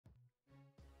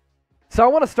So I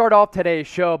want to start off today's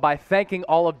show by thanking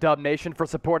all of Dub Nation for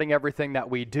supporting everything that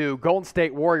we do. Golden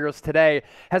State Warriors today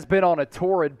has been on a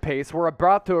torrid pace. We're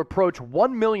about to approach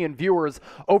 1 million viewers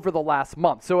over the last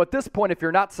month. So at this point, if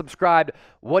you're not subscribed,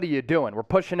 what are you doing? We're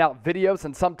pushing out videos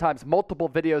and sometimes multiple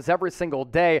videos every single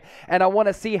day. And I want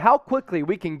to see how quickly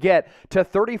we can get to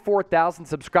 34,000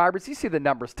 subscribers. You see the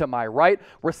numbers to my right.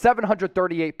 We're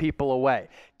 738 people away.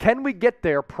 Can we get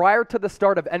there prior to the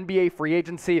start of NBA free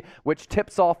agency, which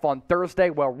tips off on Thursday?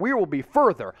 Well, we will be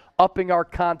further upping our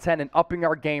content and upping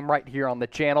our game right here on the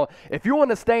channel. If you want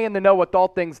to stay in the know with all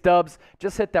things Dubs,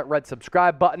 just hit that red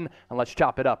subscribe button and let's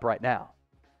chop it up right now.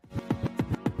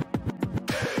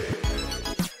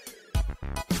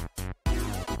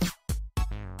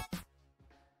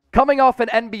 Coming off an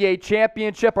NBA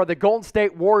championship, are the Golden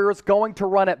State Warriors going to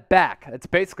run it back? It's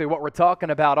basically what we're talking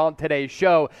about on today's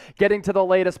show, getting to the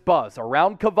latest buzz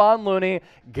around Kevon Looney,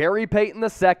 Gary Payton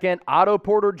II, Otto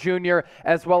Porter Jr.,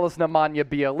 as well as Nemanja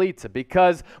Bjelica.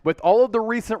 Because with all of the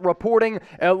recent reporting,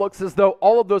 it looks as though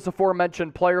all of those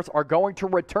aforementioned players are going to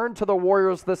return to the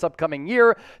Warriors this upcoming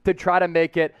year to try to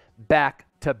make it back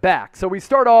to back. So we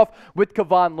start off with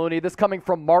Kevon Looney. This coming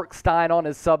from Marc Stein on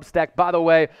his Substack. By the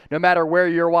way, no matter where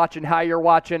you're watching, how you're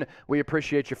watching, we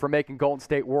appreciate you for making Golden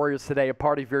State Warriors today a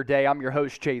part of your day. I'm your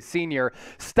host, Chase Sr.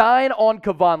 Stein on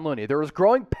Kevon Looney. There is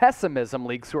growing pessimism,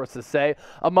 league sources say,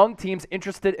 among teams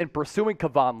interested in pursuing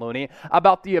Kevon Looney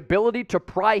about the ability to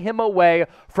pry him away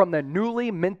from the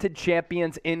newly minted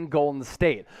champions in Golden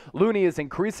State. Looney is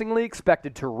increasingly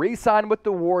expected to re-sign with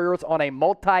the Warriors on a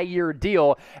multi-year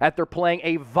deal after playing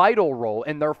a vital role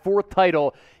in their fourth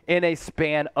title in a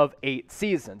span of 8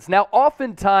 seasons. Now,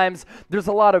 oftentimes, there's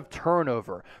a lot of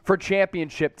turnover for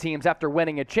championship teams after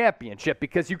winning a championship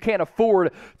because you can't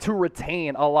afford to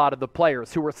retain a lot of the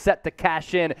players who are set to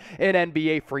cash in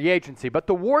NBA free agency. But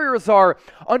the Warriors are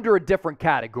under a different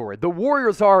category. The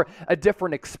Warriors are a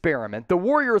different experiment. The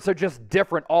Warriors are just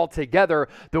different altogether.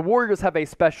 The Warriors have a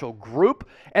special group,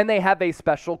 and they have a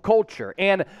special culture.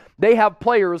 And they have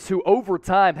players who, over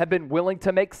time, have been willing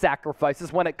to make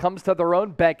sacrifices when it comes to their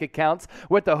own bank accounts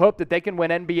with the hope that they can win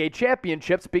NBA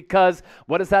championships, because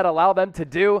what does that allow them to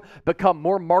do? Become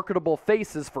more marketable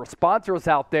faces for sponsors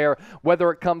out there,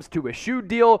 whether it comes to a shoe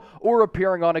deal or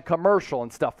appearing on a commercial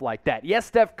and stuff like that. Yes,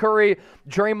 Steph Curry,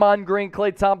 Draymond Green,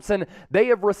 Klay Thompson, they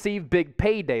have received big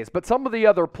paydays, but some of the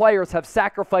other players have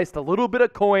sacrificed a little bit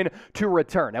of coin to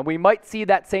return, and we might see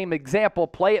that same example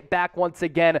play it back once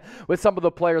again with some of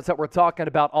the players that we're talking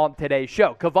about on today's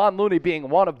show. Kevon Looney being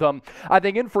one of them. I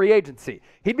think in free agency,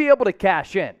 he'd be able to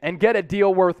cash in and get a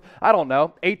deal worth, I don't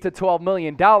know, $8 to $12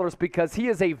 million because he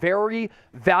is a very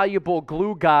valuable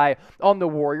glue guy on the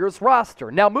Warriors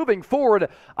roster. Now, moving forward,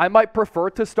 I might prefer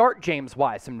to start James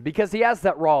Wiseman because he has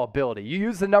that raw ability. You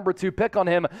used the number 2 pick on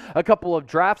him a couple of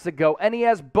drafts ago, and he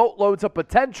has boatloads of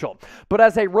potential. But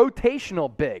as a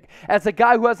rotational big, as a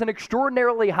guy who has an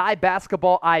extraordinarily high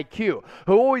basketball IQ,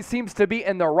 who always seems to be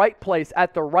in the right place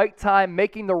at the right time,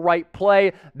 making the right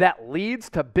play that leads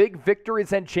to big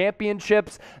victories and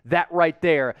championships, that right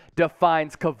there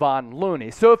defines Kevon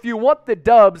Looney. So if you want the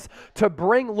Dubs to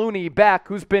bring Looney back,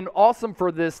 who's been awesome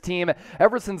for this team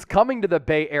ever since coming to the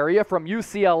Bay Area from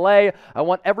UCLA, I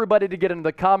want everybody to get into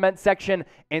the comment section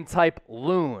and type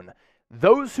Loon.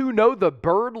 Those who know the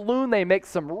bird loon, they make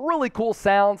some really cool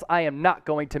sounds. I am not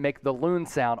going to make the loon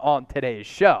sound on today's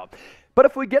show. But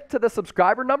if we get to the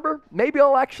subscriber number, maybe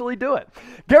I'll actually do it.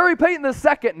 Gary Payton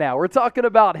II now. We're talking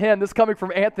about him. This coming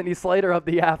from Anthony Slater of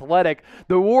The Athletic.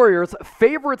 The Warriors,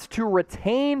 favorites to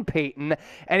retain Payton,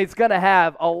 and he's going to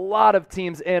have a lot of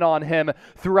teams in on him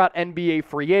throughout NBA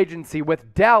free agency,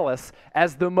 with Dallas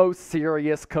as the most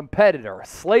serious competitor.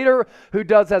 Slater, who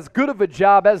does as good of a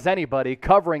job as anybody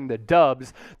covering the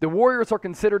Dubs, the Warriors are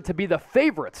considered to be the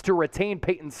favorites to retain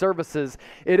Payton's services.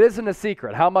 It isn't a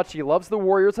secret how much he loves the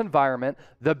Warriors environment,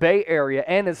 the Bay Area,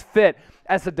 and is fit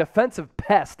as a defensive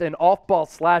pest, an off-ball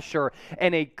slasher,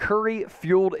 and a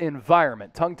Curry-fueled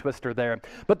environment. Tongue twister there.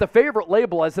 But the favorite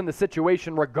label, as in the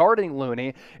situation regarding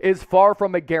Looney, is far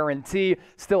from a guarantee,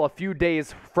 still a few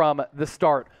days from the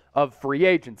start of free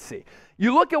agency.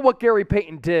 You look at what Gary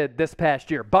Payton did this past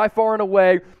year. By far and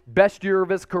away, best year of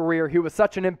his career. He was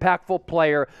such an impactful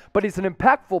player, but he's an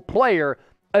impactful player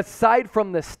aside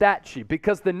from the stat sheet,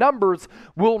 because the numbers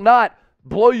will not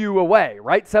blow you away,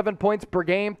 right? 7 points per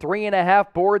game,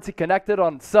 3.5 boards. He connected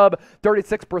on sub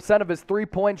 36% of his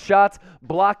three-point shots,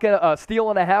 steal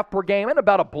and a half per game, and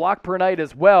about a block per night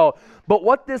as well. But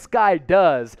what this guy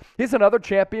does, he's another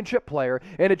championship player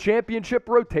in a championship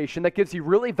rotation that gives you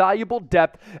really valuable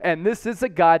depth, and this is a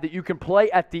guy that you can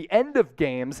play at the end of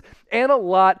games and a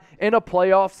lot in a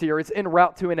playoff series en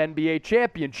route to an NBA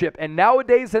championship. And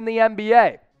nowadays in the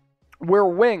NBA, where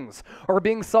wings are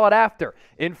being sought after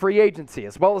in free agency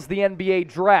as well as the NBA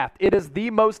draft, it is the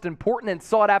most important and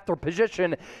sought after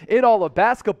position in all of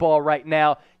basketball right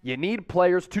now. You need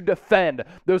players to defend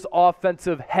those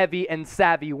offensive, heavy, and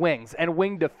savvy wings. And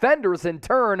wing defenders, in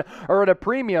turn, are at a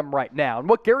premium right now. And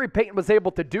what Gary Payton was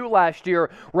able to do last year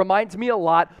reminds me a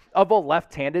lot of a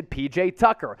left-handed P.J.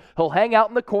 Tucker. He'll hang out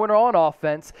in the corner on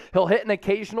offense. He'll hit an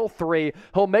occasional three.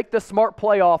 He'll make the smart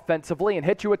play offensively and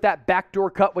hit you with that backdoor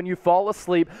cut when you fall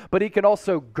asleep. But he can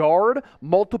also guard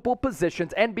multiple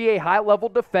positions and be a high-level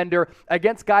defender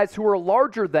against guys who are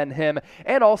larger than him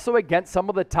and also against some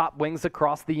of the top wings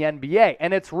across the NBA.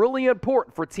 And it's really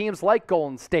important for teams like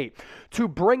Golden State to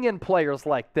bring in players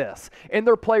like this in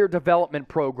their player development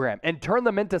program and turn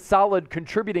them into solid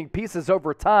contributing pieces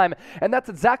over time. And that's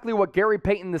exactly what Gary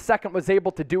Payton II was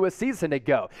able to do a season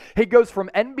ago. He goes from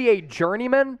NBA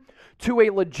journeyman to a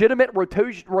legitimate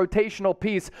rotational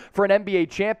piece for an NBA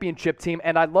championship team,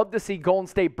 and I'd love to see Golden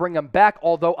State bring him back,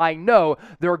 although I know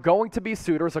there are going to be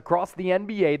suitors across the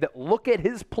NBA that look at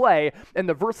his play and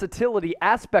the versatility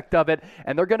aspect of it,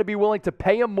 and they're going to be willing to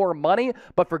pay him more money.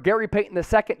 But for Gary Payton II,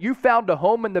 you found a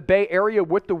home in the Bay Area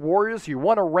with the Warriors, you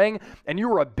won a ring, and you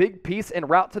were a big piece en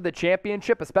route to the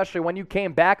championship, especially when you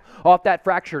came back off that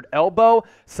fractured elbow.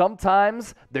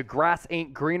 Sometimes the grass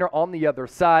ain't greener on the other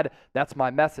side. That's my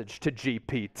message to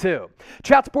GP2.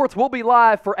 Chat Sports will be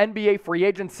live for NBA free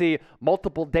agency,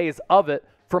 multiple days of it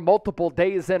for multiple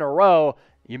days in a row.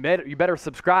 You better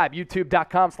subscribe,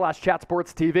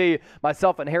 youtube.com/chatsportstv.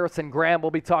 Myself and Harrison Graham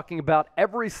will be talking about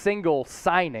every single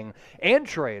signing and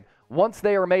trade once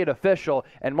they are made official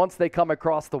and once they come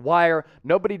across the wire.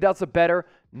 Nobody does it better.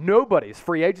 Nobody's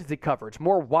free agency coverage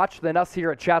more watched than us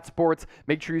here at Chat Sports.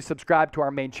 Make sure you subscribe to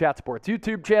our main Chat Sports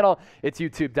YouTube channel. It's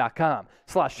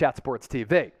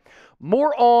youtube.com/chatsportstv.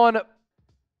 More on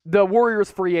the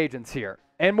Warriors free agents here,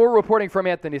 and more reporting from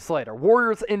Anthony Slater.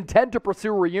 Warriors intend to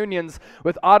pursue reunions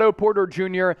with Otto Porter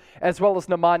Jr. as well as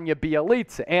Nemanja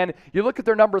Bjelica. And you look at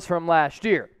their numbers from last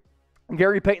year.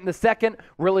 Gary Payton II,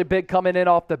 really big coming in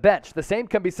off the bench. The same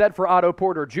can be said for Otto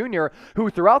Porter Jr.,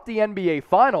 who throughout the NBA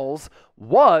Finals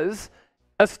was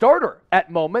a starter at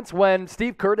moments when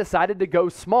Steve Kerr decided to go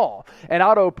small. And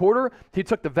Otto Porter, he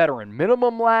took the veteran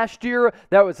minimum last year.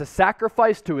 That was a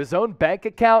sacrifice to his own bank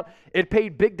account. It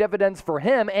paid big dividends for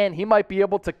him, and he might be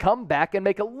able to come back and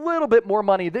make a little bit more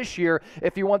money this year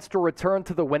if he wants to return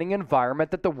to the winning environment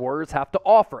that the Warriors have to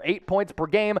offer. 8 points per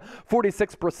game,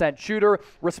 46% shooter,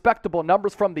 respectable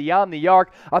numbers from beyond the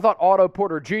arc. I thought Otto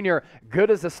Porter Jr., good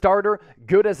as a starter,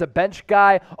 good as a bench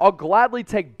guy. I'll gladly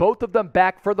take both of them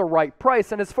back for the right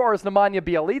price. And as far as Nemanja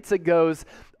Bjelica goes,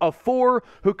 a 4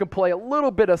 who can play a little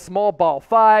bit of small ball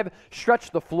 5, stretch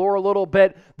the floor a little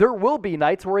bit. There will be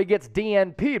nights where he gets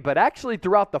DNP'd, but actually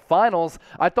throughout the finals,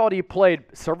 I thought he played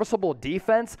serviceable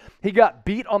defense. He got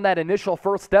beat on that initial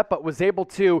first step, but was able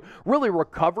to really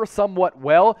recover somewhat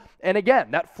well. And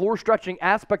again, that floor stretching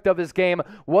aspect of his game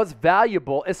was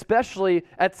valuable, especially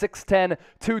at 6'10",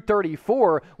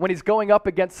 234, when he's going up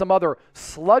against some other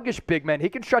sluggish big men. He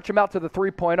can stretch him out to the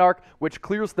three-point arc, which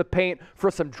clears the paint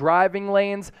for some driving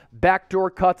lanes, backdoor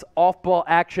cuts, off-ball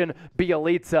action.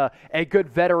 Bjelica, a good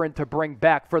veteran to bring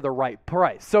back for the right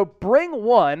price. So bring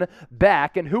one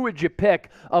back, and who would you pick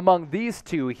among these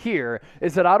two here?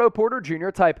 Is it Otto Porter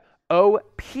Jr. type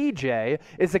OPJ?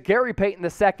 Is it Gary Payton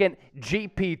II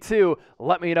GP2?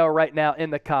 Let me know right now in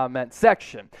the comment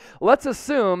section. Let's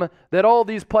assume that all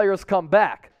these players come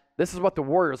back. This is what the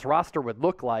Warriors roster would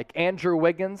look like. Andrew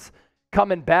Wiggins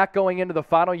coming back going into the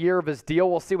final year of his deal.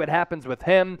 We'll see what happens with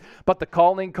him. But the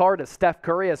calling card is Steph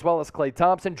Curry as well as Klay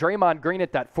Thompson. Draymond Green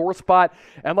at that 4 spot.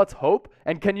 And let's hope,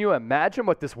 and can you imagine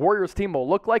what this Warriors team will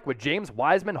look like with James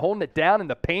Wiseman holding it down in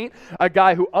the paint? A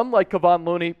guy who, unlike Kevon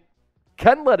Looney,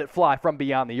 can let it fly from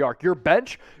beyond the arc. Your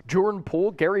bench, Jordan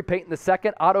Poole, Gary Payton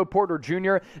II, Otto Porter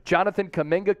Jr., Jonathan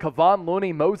Kuminga, Kevon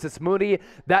Looney, Moses Moody.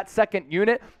 That second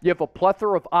unit, you have a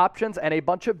plethora of options and a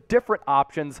bunch of different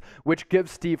options, which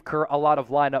gives Steve Kerr a lot of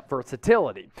lineup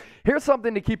versatility. Here's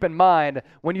something to keep in mind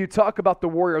when you talk about the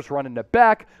Warriors running it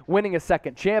back, winning a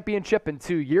second championship in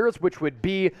 2 years, which would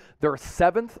be their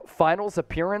 7th finals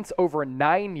appearance over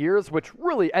 9 years, which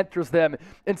really enters them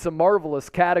in some marvelous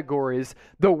categories.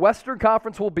 The Western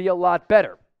Conference will be a lot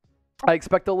better. I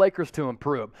expect the Lakers to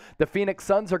improve. The Phoenix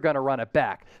Suns are going to run it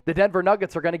back. The Denver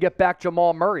Nuggets are going to get back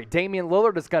Jamal Murray. Damian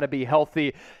Lillard is going to be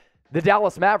healthy. The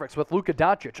Dallas Mavericks with Luka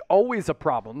Doncic, always a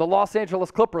problem. The Los Angeles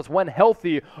Clippers, when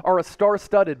healthy, are a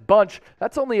star-studded bunch.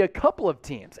 That's only a couple of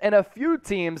teams and a few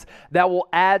teams that will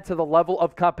add to the level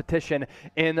of competition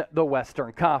in the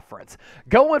Western Conference.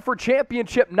 Going for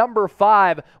championship number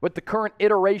 5 with the current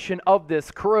iteration of this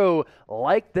crew.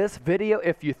 Like this video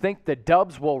if you think the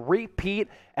Dubs will repeat,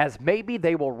 as maybe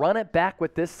they will run it back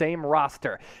with this same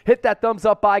roster. Hit that thumbs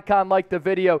up icon, like the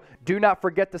video. Do not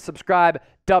forget to subscribe.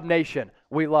 Dub Nation,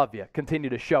 we love you. Continue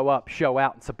to show up, show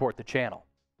out, and support the channel.